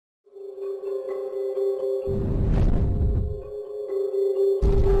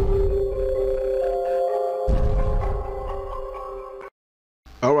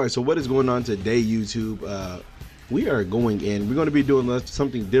All right, so what is going on today, YouTube? We are going in. We're going to be doing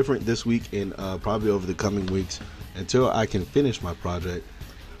something different this week and probably over the coming weeks until I can finish my project.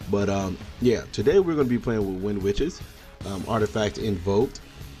 But yeah, today we're going to be playing with Windwitches, artifact Invoked,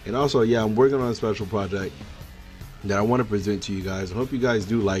 and also yeah, I'm working on a special project that I want to present to you guys. I hope you guys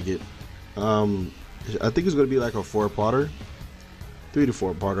do like it. I think it's going to be like a 4-parter, 3 to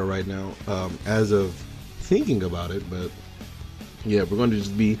 4-parter right now, as of thinking about it, but. Yeah, we're going to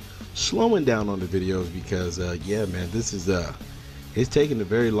just be slowing down on the videos because, yeah, man, this is, it's taking a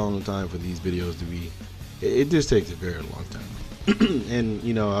very long time for these videos to be, it just takes a very long time. And,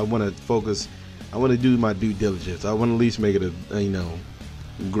 you know, I want to focus, I want to do my due diligence. I want to at least make it a, you know,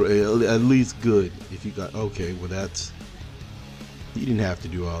 at least good. If you got, okay, well, that's, you didn't have to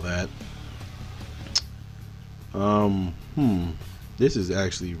do all that. This is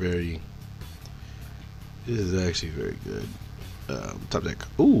actually very good. Top deck.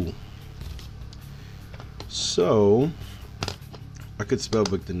 Ooh. So I could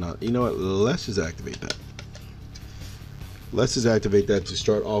spellbook the not. You know what? Let's just activate that. Let's just activate that to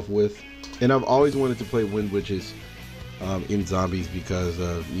start off with. And I've always wanted to play Windwitches in zombies because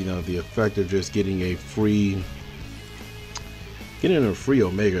you know, the effect of just getting a free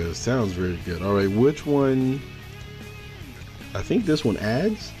Omega sounds very good. All right, which one? I think this one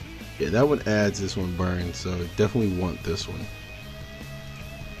adds. Yeah, that one adds. This one burns. So definitely want this one.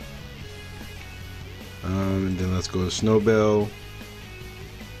 And then let's go to Snowbell.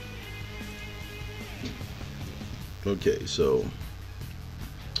 Okay, so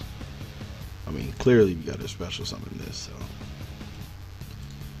I mean, clearly we got a special summon this, so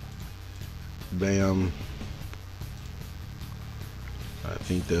bam. I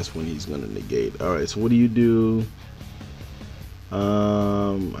think that's when he's gonna negate. All right, so what do you do?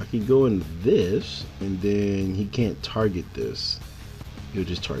 I can go in this, and then he can't target this. He'll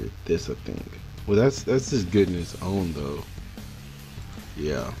just target this, I think. Well, that's just good in its own, though.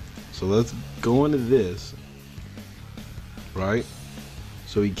 Yeah. So let's go into this, right?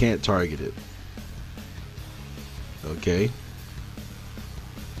 So he can't target it. Okay.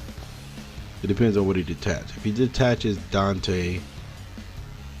 It depends on what he detaches. If he detaches Dante,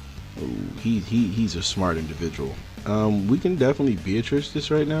 ooh, he's a smart individual. We can definitely Beatrice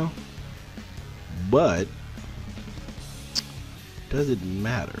this right now, but does it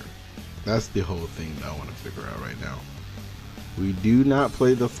matter? That's the whole thing that I want to figure out right now. We do not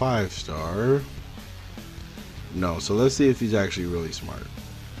play the 5-star. No, so let's see if he's actually really smart.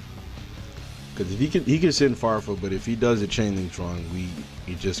 Because if he can send Farfa, but if he does the chain link wrong,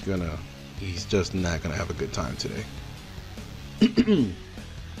 he's just not gonna have a good time today.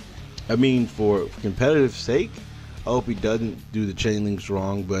 I mean, for competitive sake, I hope he doesn't do the chain links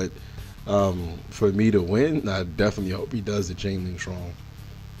wrong, but for me to win, I definitely hope he does the chain links wrong.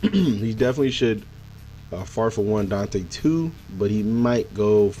 He definitely should Farfa 1, Dante 2, but he might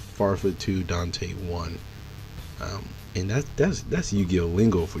go Farfa 2, Dante 1. And that's Yu-Gi-Oh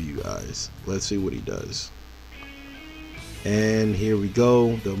lingo for you guys. Let's see what he does. And here we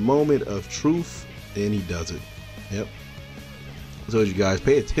go, the moment of truth, and he does it. Yep. So you guys,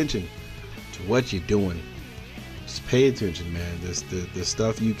 pay attention to what you're doing. Just pay attention, man. The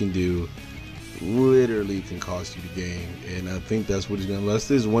stuff you can do literally can cost you the game, and I think that's what he's gonna. Unless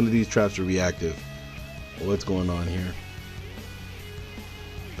there's one of these traps are reactive. What's going on here?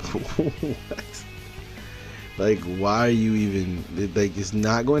 What? Like, why are you even like? It's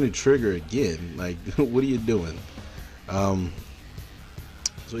not going to trigger again. Like, what are you doing? So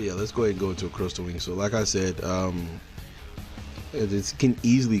yeah, let's go ahead and go into a Crystal Wing. So like I said, this can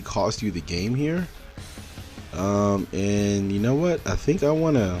easily cost you the game here. And you know what? I think I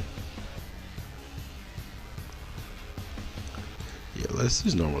wanna. Yeah, let's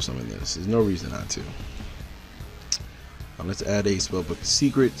just normal summon this. There's no reason not to. Let's add a spellbook of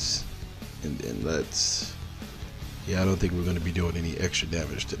secrets, and then let's. Yeah, I don't think we're going to be doing any extra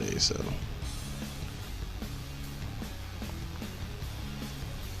damage today, so.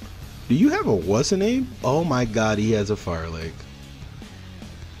 Do you have a what's a name? Oh my God, he has a fire leg.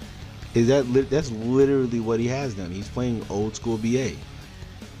 Is that's literally what he has done? He's playing old school BA.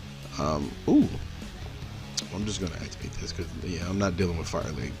 Ooh. I'm just gonna activate this because yeah, I'm not dealing with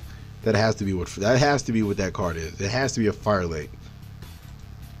fire leg. That has to be what that card is. It has to be a fire leg.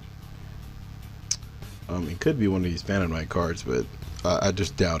 It could be one of these Phantom Knight cards, but I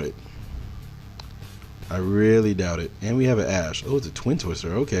just doubt it. I really doubt it. And we have an Ash. Oh, it's a Twin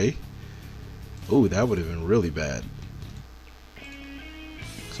Twister. Okay. Oh, that would have been really bad.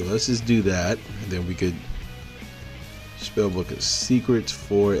 So let's just do that, and then we could spellbook of secrets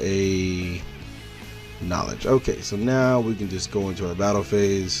for a knowledge. Okay, so now we can just go into our battle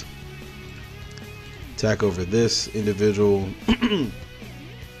phase. Attack over this individual. And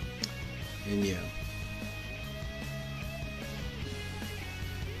yeah.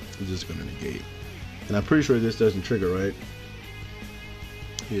 I'm just gonna negate. And I'm pretty sure this doesn't trigger, right?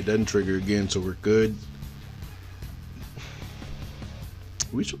 Yeah, it doesn't trigger again, so we're good.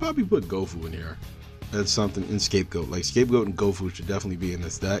 We should probably put Gofu in here. That's something in Scapegoat. Like Scapegoat and Gofu should definitely be in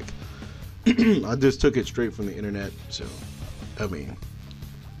this deck. I just took it straight from the internet, so I mean,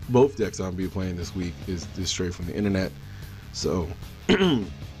 both decks I'll be playing this week is straight from the internet. So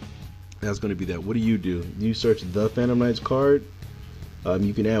that's going to be that. What do? You search the Phantom Knights card.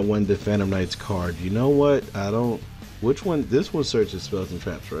 You can add one to Phantom Knights card. You know what? I don't. Which one? This one searches spells and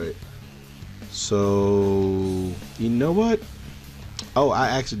traps, right? So you know what? Oh, I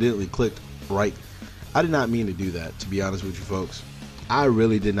accidentally clicked right. I did not mean to do that, to be honest with you folks. I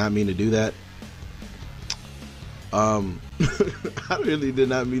really did not mean to do that. I really did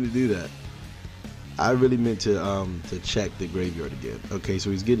not mean to do that. I really meant to check the graveyard again. Okay, so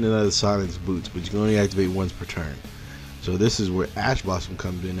he's getting another Silence Boots, but you can only activate once per turn. So this is where Ash Blossom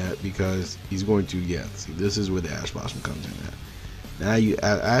comes in at, because he's going to, yeah, see, this is where the Ash Blossom comes in at. Now you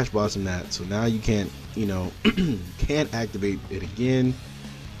Ash Blossom that, so now you can't, you know, can't activate it again.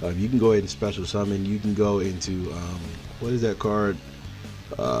 You can go ahead and special summon. You can go into what is that card?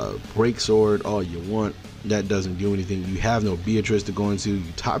 Break Sword all you want. That doesn't do anything. You have no Beatrice to go into.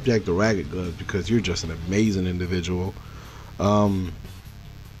 You top deck the Ragged Gloves because you're just an amazing individual. I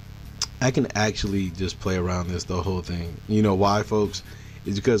can actually just play around this the whole thing. You know why, folks?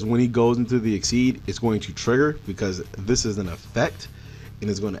 It's because when he goes into the Exceed, it's going to trigger, because this is an effect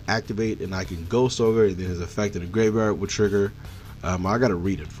and it's going to activate, and I can Ghost Ogre, and then his effect in the graveyard will trigger. I gotta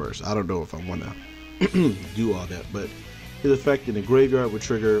read it first. I don't know if I want to do all that, but his effect in the graveyard will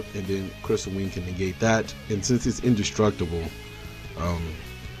trigger, and then Crystal Wing can negate that. And since it's indestructible,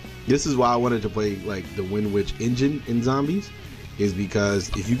 this is why I wanted to play like the Windwitch engine in zombies, is because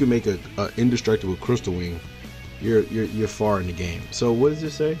if you can make a indestructible Crystal Wing, you're far in the game. So what does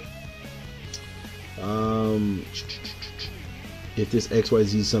this say? If this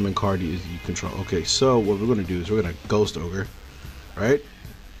XYZ summon card is you control. Okay, so what we're gonna do is we're gonna Ghost Ogre, right?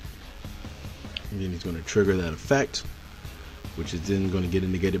 And then he's gonna trigger that effect, which is then going to get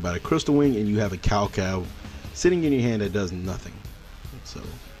negated by the Crystal Wing, and you have a Cow sitting in your hand that does nothing. So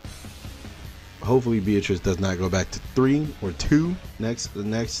hopefully Beatrice does not go back to 3 or 2 next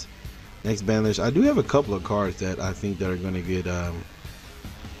ban list. I do have a couple of cards that I think that are going to get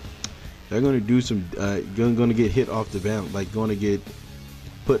they're going to do some going to get hit off the ban, like going to get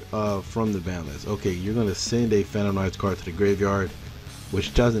put from the ban list. Okay, you're going to send a Phantom Knights card to the graveyard,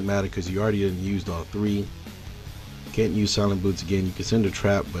 which doesn't matter because you already didn't used all 3. Can't use Silent Boots again. You can send a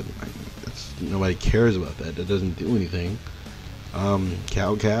trap, but nobody cares about that. That doesn't do anything.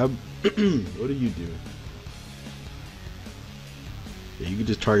 Cow Cab, what do you do? Yeah, you can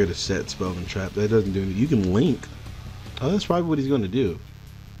just target a set spell and trap. That doesn't do anything. You can link. Oh, that's probably what he's going to do.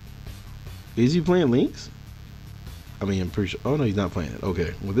 Is he playing links? I mean, I'm pretty sure. Oh no, he's not playing it.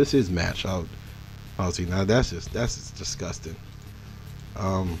 Okay, well this is match. I'll see. Now that's just disgusting.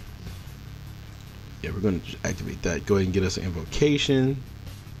 Yeah, we're gonna activate that. Go ahead and get us an invocation.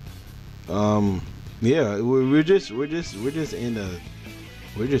 Yeah, we're just in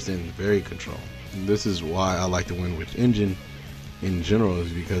very control. And this is why I like the Windwitch engine in general,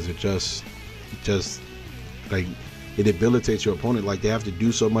 is because it just like it debilitates your opponent. Like they have to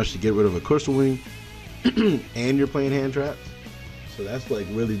do so much to get rid of a Crystal Wing, and you're playing hand traps. So that's like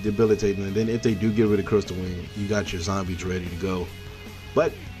really debilitating. And then if they do get rid of Crystal Wing, you got your zombies ready to go.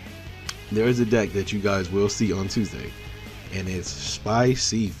 But there is a deck that you guys will see on Tuesday, and it's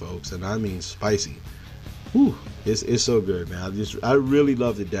spicy, folks, and I mean spicy. Whew, it's so good, man. I really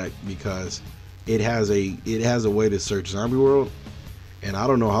love the deck because it has a way to search Zombie World, and I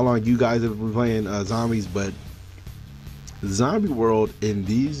don't know how long you guys have been playing zombies, but Zombie World in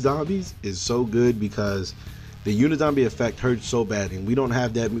these zombies is so good because the Unizombie effect hurts so bad, and we don't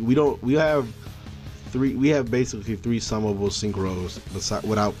have that. We have basically 3 summonable synchros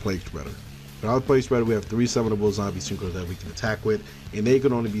without Plague Spreader. Without Plague Spreader, we have 3 summonable zombie synchros that we can attack with, and they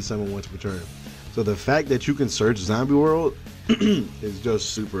can only be summoned once per turn. So the fact that you can search Zombie World is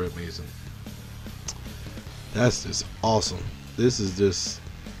just super amazing. That's just awesome. This is just.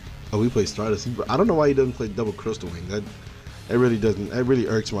 Oh, we play Stardust. I don't know why he doesn't play double Crystal Wing. That really doesn't. That really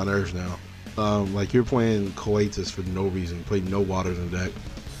irks my nerves now. Like you're playing Coatus for no reason. Play no waters in the deck.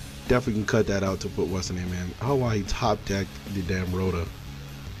 Definitely can cut that out to put what's the name in. Oh, why he top decked the damn Rhoda.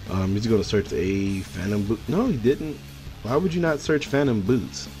 He's gonna search a Phantom Boot. No, he didn't. Why would you not search Phantom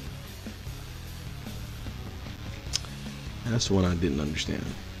Boots? That's the one I didn't understand.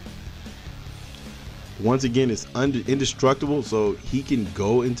 Once again, it's indestructible, so he can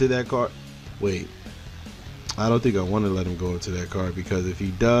go into that card. Wait, I don't think I want to let him go into that card, because if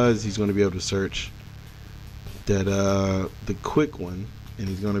he does, he's going to be able to search that the quick one, and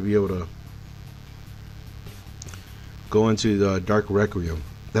he's going to be able to go into the Dark Requiem.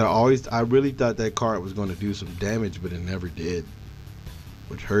 I really thought that card was going to do some damage, but it never did,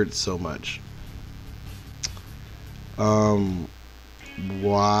 which hurts so much.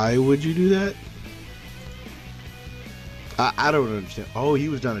 Why would you do that? I don't understand. Oh, he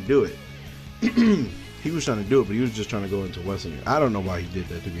was trying to do it. He was trying to do it, but he was just trying to go into Western. I don't know why he did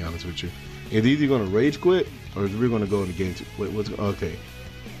that, to be honest with you. Is he either going to rage quit, or is we going to go into game 2? Wait, what's okay?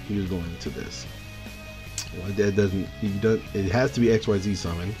 He was going into this. Well, that doesn't. It has to be XYZ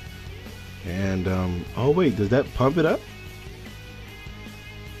summon. And oh wait, does that pump it up?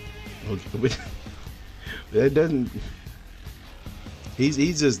 Okay, that doesn't.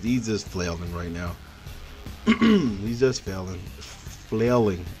 He's just flailing right now. He's just flailing.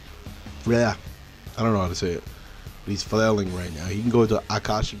 Yeah, I don't know how to say it. But he's flailing right now. He can go to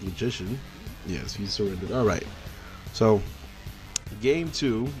Akashic Magician. Yes, he's surrendered. All right. So, game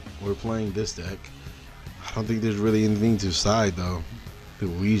 2, we're playing this deck. I don't think there's really anything to side though. The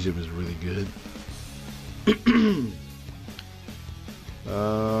Ouija is really good.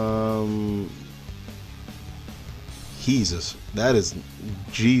 Jesus, that is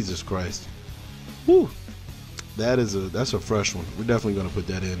Jesus Christ. Whew. That's a fresh one. We're definitely gonna put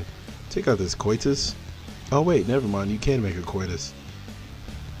that in. Take out this Coitus. Oh wait, never mind. You can make a Coitus.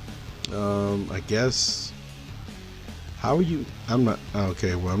 I guess. How are you? I'm not.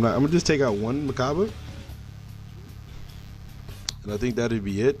 Okay, well I'm not. I'm gonna just take out one Macabre, and I think that'd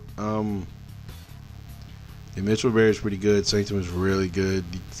be it. The Mitchell Bear is pretty good. Sanctum is really good.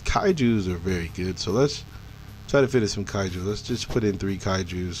 The Kaijus are very good. So let's try to fit in some Kaiju. Let's just put in 3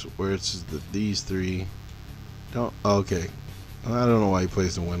 Kaijus. Where it's these 3. Don't. Okay. I don't know why he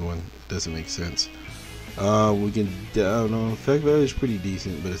plays the Wind one. Doesn't make sense. We can. I don't know. Effect value is pretty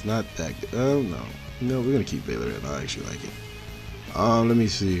decent, but it's not that good. Oh no. No, we're gonna keep Baylor in. I actually like it. Let me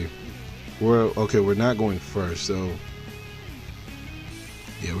see. We're not going first, so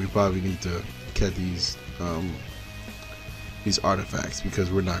yeah, we probably need to get these artifacts,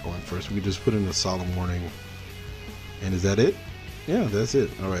 because we're not going first. We can just put in a solemn warning. And is that it? Yeah, that's it.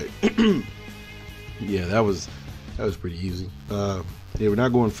 All right. Yeah, that was pretty easy. Yeah, we're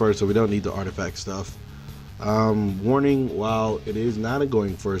not going first, so we don't need the artifact stuff. Warning, while it is not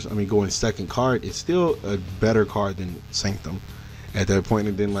going second card, it's still a better card than Sanctum at that point.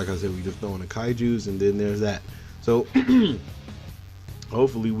 And then, like I said, we just throw in the Kaijus, and then there's that. So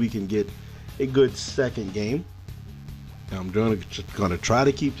hopefully we can get a good second game. I'm gonna try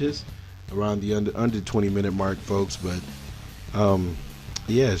to keep this around the under 20-minute mark, folks, but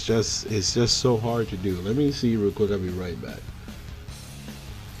yeah, it's just so hard to do. Let me see real quick. I'll be right back.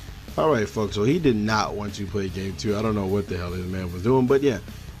 Alright folks, so he did not want to play game 2. I don't know what the hell this man was doing, but yeah,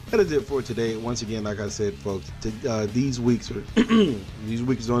 that is it for today. Once again, like I said, folks, these weeks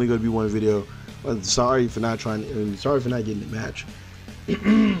is only going to be one video. Sorry for not getting the match.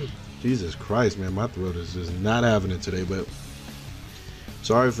 Jesus Christ, man, my throat is just not having it today, but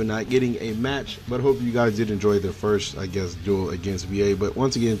sorry for not getting a match, but hope you guys did enjoy the first, I guess, duel against VA. But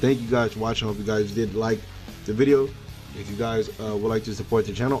once again, thank you guys for watching. Hope you guys did like the video. If you guys would like to support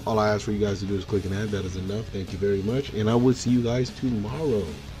the channel, all I ask for you guys to do is click an ad. That is enough. Thank you very much, and I will see you guys tomorrow.